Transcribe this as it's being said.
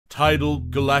Title: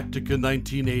 Galactica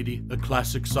 1980, a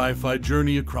classic sci-fi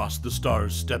journey across the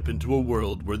stars. Step into a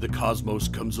world where the cosmos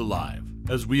comes alive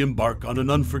as we embark on an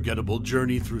unforgettable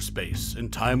journey through space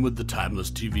and time with the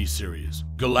timeless TV series,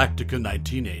 Galactica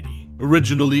 1980.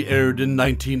 Originally aired in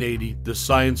 1980, the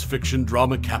science fiction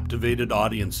drama captivated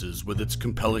audiences with its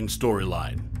compelling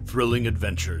storyline, thrilling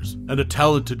adventures, and a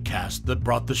talented cast that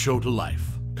brought the show to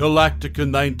life. Galactica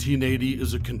 1980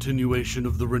 is a continuation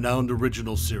of the renowned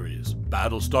original series,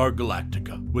 Battlestar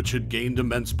Galactica, which had gained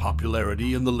immense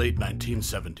popularity in the late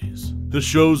 1970s. The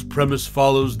show's premise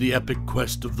follows the epic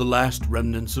quest of the last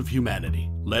remnants of humanity,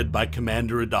 led by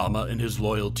Commander Adama and his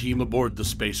loyal team aboard the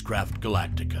spacecraft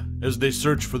Galactica, as they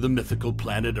search for the mythical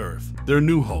planet Earth, their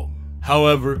new home.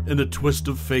 However, in a twist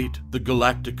of fate, the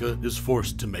Galactica is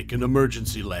forced to make an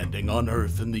emergency landing on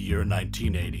Earth in the year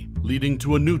 1980, leading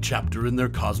to a new chapter in their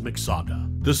cosmic saga.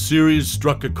 The series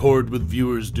struck a chord with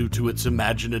viewers due to its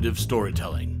imaginative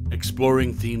storytelling,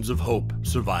 exploring themes of hope,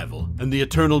 survival, and the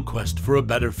eternal quest for a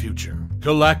better future.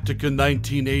 Galactica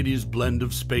 1980's blend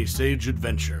of space-age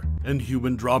adventure and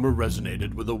human drama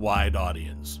resonated with a wide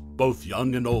audience, both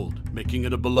young and old, making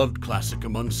it a beloved classic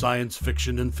among science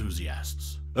fiction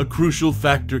enthusiasts. A crucial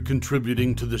factor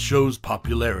contributing to the show's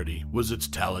popularity was its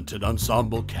talented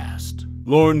ensemble cast.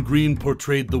 Lorne Greene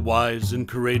portrayed the wise and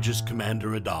courageous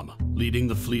Commander Adama, leading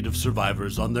the fleet of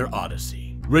survivors on their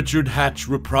odyssey. Richard Hatch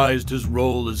reprised his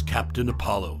role as Captain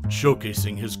Apollo,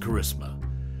 showcasing his charisma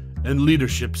and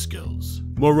leadership skills.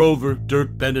 Moreover,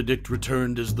 Dirk Benedict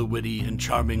returned as the witty and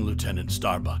charming Lieutenant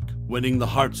Starbuck, winning the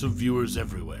hearts of viewers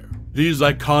everywhere. These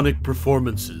iconic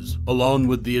performances, along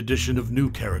with the addition of new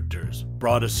characters,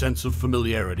 brought a sense of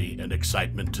familiarity and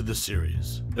excitement to the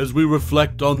series. As we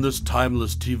reflect on this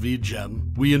timeless TV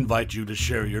gem, we invite you to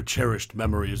share your cherished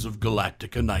memories of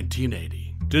Galactica 1980.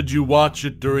 Did you watch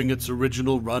it during its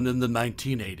original run in the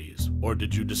 1980s, or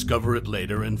did you discover it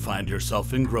later and find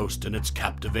yourself engrossed in its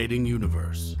captivating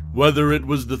universe? Whether it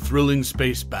was the thrilling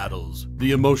space battles,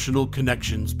 the emotional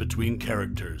connections between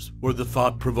characters, or the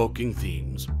thought-provoking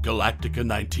themes, Galactica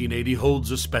 1980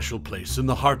 holds a special place in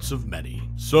the hearts of many.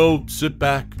 So, sit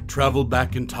back, travel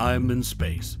back in time and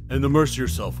space, and immerse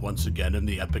yourself once again in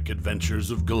the epic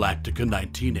adventures of Galactica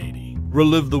 1980.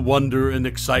 Relive the wonder and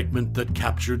excitement that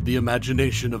captured the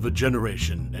imagination of a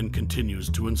generation and continues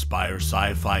to inspire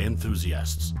sci-fi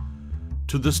enthusiasts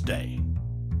to this day.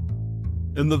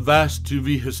 In the vast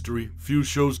TV history, few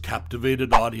shows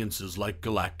captivated audiences like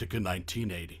Galactica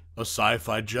 1980, a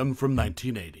sci-fi gem from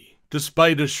 1980.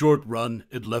 Despite a short run,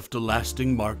 it left a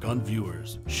lasting mark on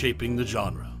viewers, shaping the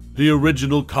genre. The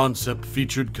original concept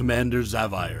featured Commander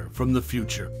Xaviar from the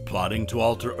future, plotting to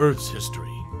alter Earth's history.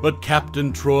 But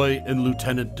Captain Troy and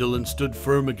Lieutenant Dillon stood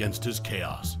firm against his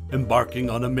chaos, embarking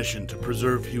on a mission to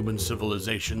preserve human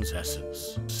civilization's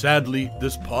essence. Sadly,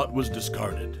 this plot was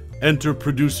discarded. Enter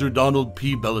producer Donald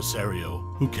P.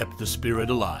 Bellisario, who kept the spirit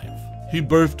alive. He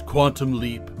birthed Quantum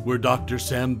Leap, where Dr.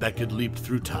 Sam Beckett leaped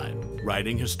through time,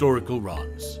 righting historical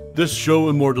wrongs. This show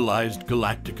immortalized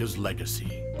Galactica's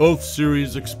legacy. Both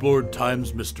series explored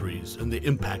time's mysteries and the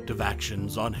impact of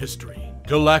actions on history.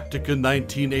 Galactica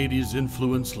 1980's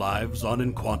influence lives on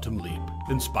in Quantum Leap,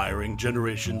 inspiring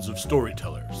generations of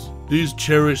storytellers. These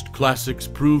cherished classics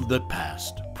prove that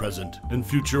past, present, and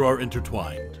future are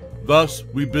intertwined. Thus,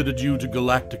 we bid adieu to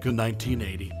Galactica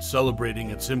 1980,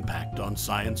 celebrating its impact on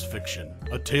science fiction,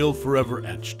 a tale forever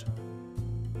etched.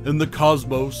 In the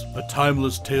cosmos, a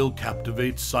timeless tale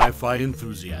captivates sci-fi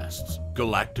enthusiasts.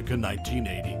 Galactica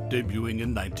 1980, debuting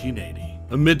in 1980.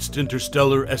 Amidst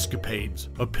interstellar escapades,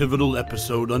 a pivotal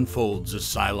episode unfolds as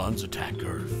Cylons attack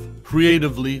Earth.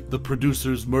 Creatively, the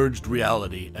producers merged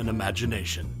reality and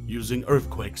imagination, using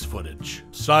earthquakes footage.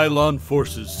 Cylon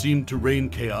forces seemed to rain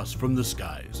chaos from the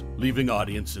skies, leaving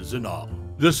audiences in awe.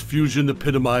 This fusion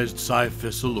epitomized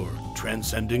sci-fi's allure,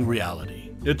 transcending reality.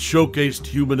 It showcased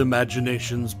human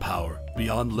imagination's power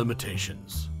beyond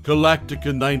limitations.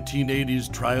 Galactica 1980's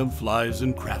triumph lies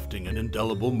in crafting an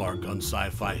indelible mark on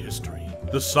sci-fi history.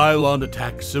 The Cylon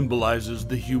attack symbolizes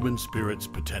the human spirit's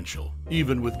potential,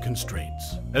 even with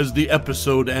constraints. As the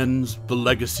episode ends, the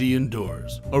legacy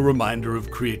endures, a reminder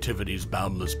of creativity's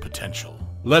boundless potential.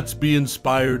 Let's be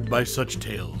inspired by such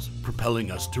tales,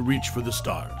 propelling us to reach for the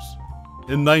stars.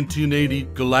 In 1980,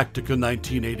 Galactica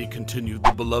 1980 continued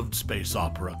the beloved space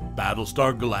opera,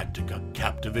 Battlestar Galactica,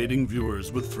 captivating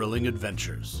viewers with thrilling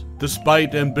adventures.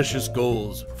 Despite ambitious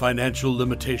goals, financial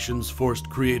limitations forced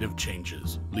creative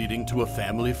changes, leading to a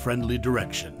family-friendly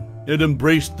direction. It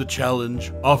embraced the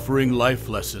challenge, offering life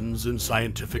lessons and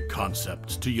scientific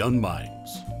concepts to young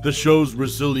minds. The show's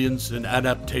resilience and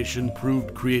adaptation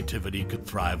proved creativity could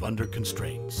thrive under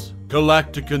constraints.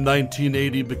 Galactica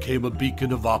 1980 became a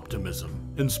beacon of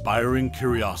optimism, inspiring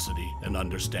curiosity and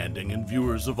understanding in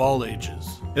viewers of all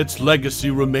ages. Its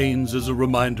legacy remains as a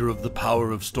reminder of the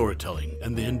power of storytelling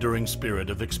and the enduring spirit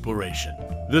of exploration.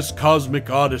 This cosmic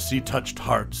odyssey touched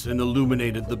hearts and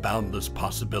illuminated the boundless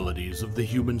possibilities of the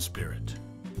human spirit.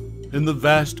 In the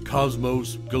vast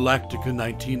cosmos, Galactica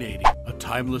 1980, a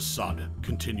timeless saga,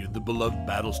 continued the beloved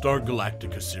Battlestar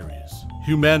Galactica series.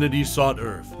 Humanity sought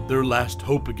Earth, their last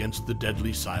hope against the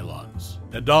deadly Cylons.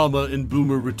 Adama and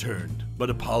Boomer returned, but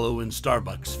Apollo and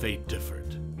Starbuck's fate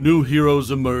differed. New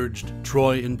heroes emerged,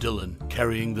 Troy and Dillon,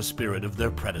 carrying the spirit of their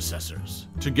predecessors.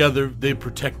 Together, they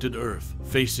protected Earth,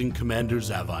 facing Commander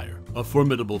Xaviar, a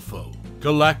formidable foe.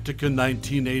 Galactica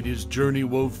 1980's journey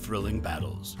wove thrilling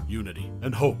battles, unity,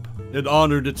 and hope. It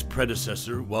honored its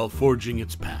predecessor while forging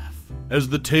its path. As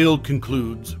the tale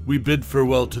concludes, we bid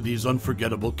farewell to these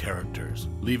unforgettable characters,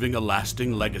 leaving a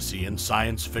lasting legacy in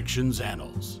science fiction's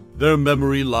annals. Their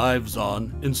memory lives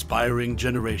on, inspiring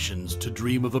generations to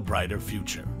dream of a brighter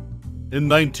future. In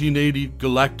 1980,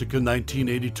 Galactica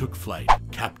 1980 took flight,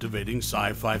 captivating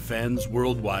sci-fi fans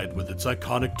worldwide with its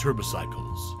iconic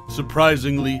turbocycles.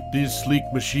 Surprisingly, these sleek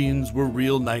machines were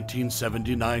real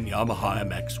 1979 Yamaha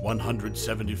MX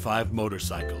 175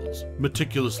 motorcycles,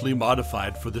 meticulously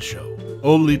modified for the show.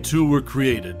 Only 2 were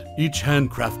created, each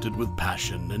handcrafted with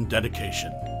passion and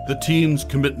dedication. The team's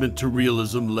commitment to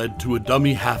realism led to a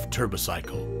dummy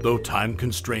half-turbocycle, though time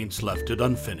constraints left it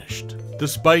unfinished.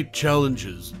 Despite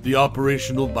challenges, the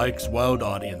operational bikes wowed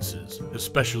audiences,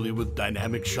 especially with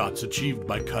dynamic shots achieved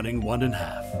by cutting one in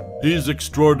half. These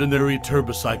extraordinary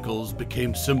turbocycles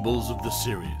became symbols of the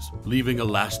series, leaving a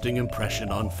lasting impression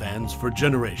on fans for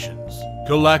generations.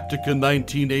 Galactica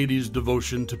 1980's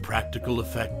devotion to practical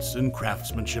effects and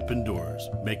craftsmanship endures,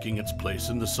 making its place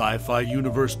in the sci-fi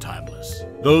universe timeless.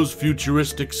 Those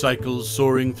futuristic cycles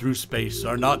soaring through space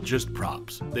are not just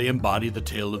props, they embody the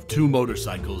tale of 2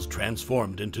 motorcycles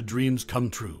transformed into dreams come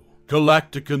true.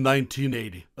 Galactica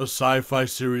 1980, a sci-fi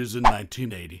series in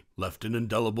 1980, left an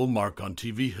indelible mark on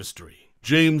TV history.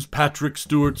 James Patrick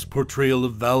Stewart's portrayal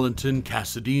of Valentin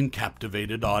Cassadine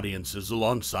captivated audiences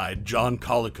alongside John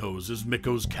Colicos as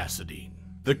Mikos Cassadine.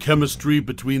 The chemistry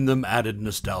between them added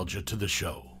nostalgia to the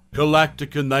show.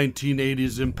 Galactica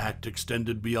 1980's impact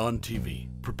extended beyond TV,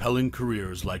 propelling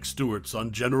careers like Stewart's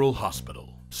on General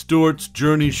Hospital. Stewart's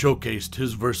journey showcased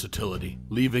his versatility,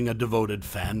 leaving a devoted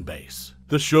fan base.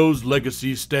 The show's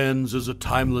legacy stands as a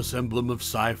timeless emblem of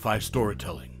sci-fi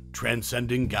storytelling,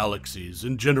 transcending galaxies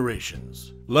and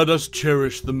generations. Let us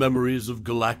cherish the memories of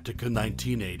Galactica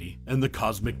 1980 and the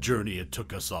cosmic journey it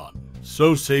took us on.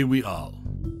 So say we all.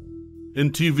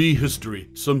 In TV history,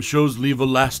 some shows leave a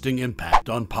lasting impact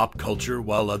on pop culture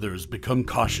while others become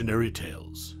cautionary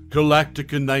tales.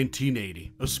 Galactica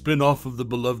 1980, a spin-off of the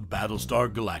beloved Battlestar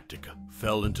Galactica,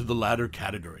 fell into the latter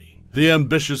category. The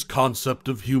ambitious concept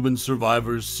of human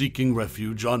survivors seeking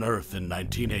refuge on Earth in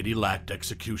 1980 lacked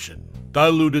execution.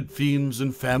 Diluted themes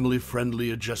and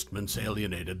family-friendly adjustments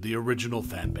alienated the original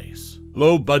fanbase.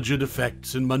 Low-budget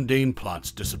effects and mundane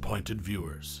plots disappointed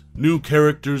viewers. New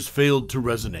characters failed to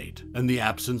resonate, and the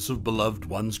absence of beloved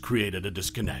ones created a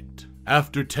disconnect.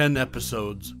 After 10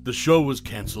 episodes, the show was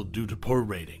canceled due to poor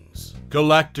ratings.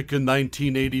 Galactica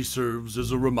 1980 serves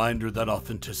as a reminder that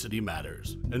authenticity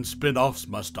matters, and spin-offs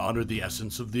must honor the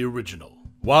essence of the original.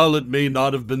 While it may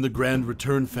not have been the grand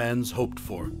return fans hoped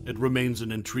for, it remains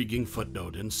an intriguing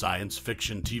footnote in science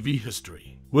fiction TV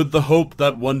history. With the hope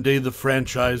that one day the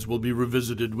franchise will be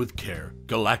revisited with care,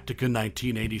 Galactica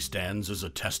 1980 stands as a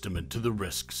testament to the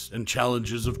risks and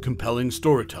challenges of compelling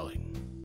storytelling.